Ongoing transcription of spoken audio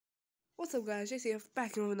What's up guys, JCF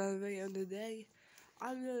back in with another video. Today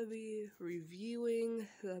I'm going to be reviewing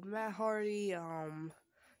the Matt Hardy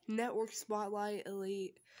Network Spotlight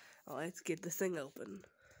Elite. Let's get this thing open.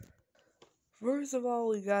 First of all,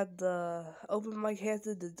 we got the open mic hands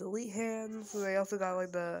and the delete hands. And they also got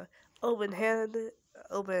like the open hand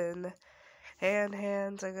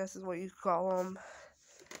hands, I guess is what you call them.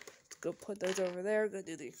 Let's go put those over there. Go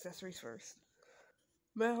do the accessories first.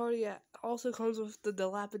 Matt Hardy also comes with the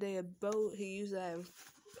dilapidated boat. He used that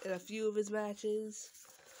in a few of his matches.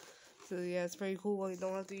 So yeah, it's pretty cool. You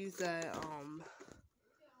don't have to use that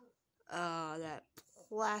that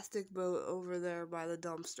plastic boat over there by the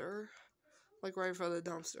dumpster. Like right in front of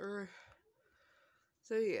the dumpster.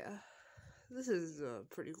 So yeah, this is a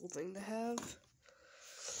pretty cool thing to have.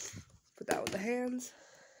 Put that with the hands.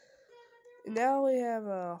 And now we have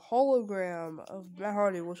a hologram of Matt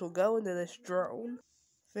Hardy, which will go into this drone.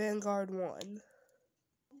 Vanguard 1.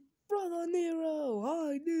 Brother Nero,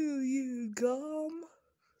 I knew you'd come.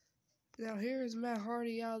 Now here's Matt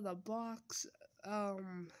Hardy out of the box.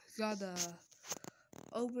 Got the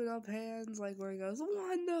open up hands, like where he goes,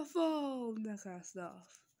 wonderful, that kind of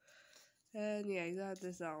stuff. And yeah, he got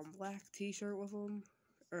this black t-shirt with him,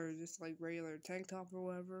 or just like regular tank top or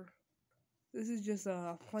whatever. This is just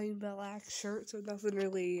a plain black shirt, so nothing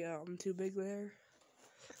really too big there.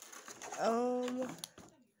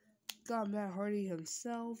 Got Matt Hardy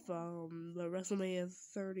himself, the Wrestlmania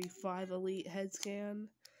 35 Elite head scan.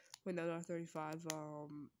 Wait, no, not 35,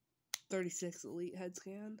 36 Elite head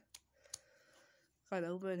scan. Got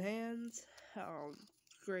open hands,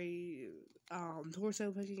 great,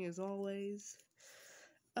 torso picking as always.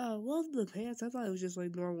 Love the pants. I thought it was just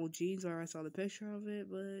like normal jeans when I saw the picture of it,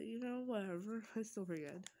 but you know, whatever. It's still pretty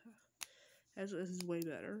good. This is way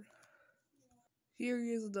better. Here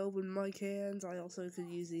he is with the open mic hands. I also could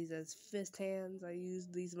use these as fist hands. I use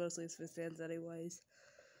these mostly as fist hands anyways.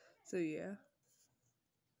 So yeah.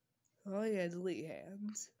 Oh yeah, delete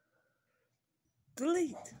hands.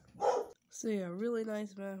 Delete! So yeah, really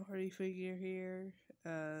nice Matt Hardy figure here.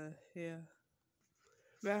 Yeah.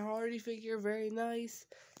 Matt Hardy figure, very nice.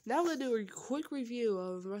 Now I'm gonna do a quick review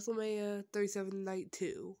of Wrestlemania 37 Night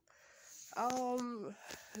 2.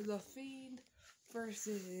 The Fiend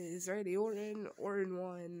versus Randy Orton. Orton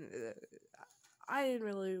won. I didn't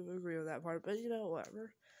really agree with that part, but you know,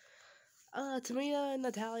 whatever. Tamina and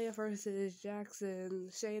Natalia versus Jackson.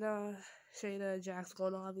 Shayna, Jax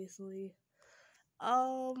won, obviously.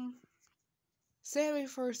 Sammy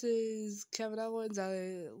versus Kevin Owens.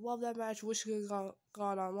 I love that match. Wish it could have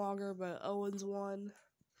gone on longer, but Owens won.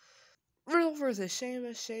 Riddle versus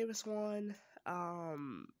Sheamus. Sheamus won.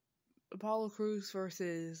 Apollo Crews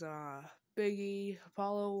versus Big E.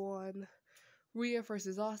 Apollo won. Rhea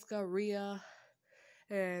versus Asuka. Rhea.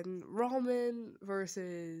 And Roman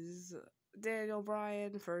versus Daniel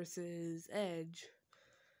Bryan versus Edge.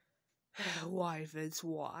 Why, Vince?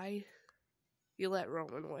 Why? You let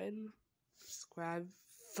Roman win. Subscribe.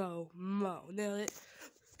 FOMO. Nail it.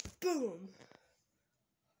 Boom.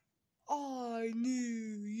 I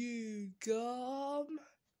knew you'd come.